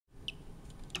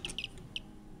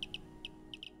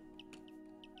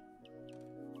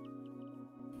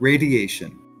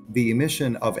Radiation, the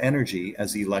emission of energy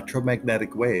as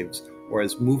electromagnetic waves or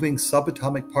as moving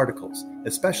subatomic particles,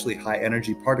 especially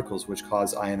high-energy particles which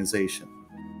cause ionization.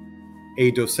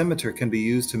 A dosimeter can be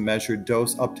used to measure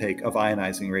dose uptake of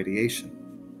ionizing radiation.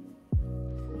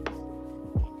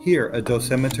 Here, a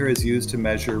dosimeter is used to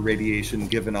measure radiation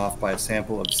given off by a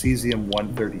sample of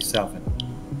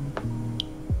cesium-137.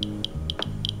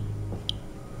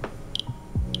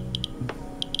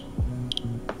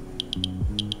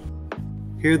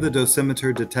 Here the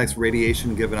dosimeter detects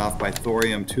radiation given off by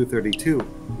thorium-232.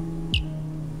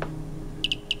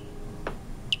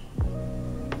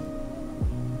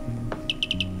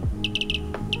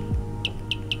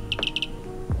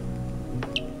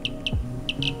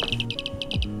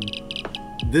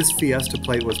 This Fiesta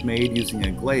plate was made using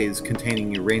a glaze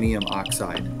containing uranium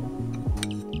oxide.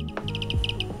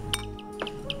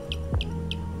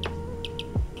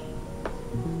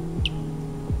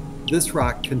 This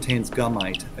rock contains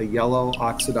gumite, a yellow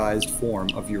oxidized form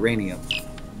of uranium.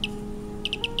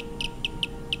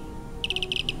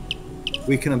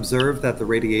 We can observe that the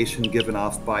radiation given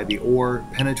off by the ore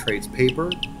penetrates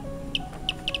paper.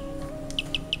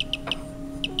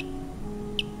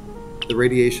 The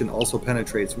radiation also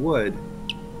penetrates wood.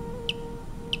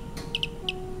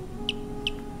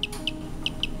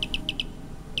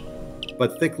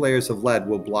 But thick layers of lead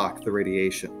will block the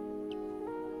radiation.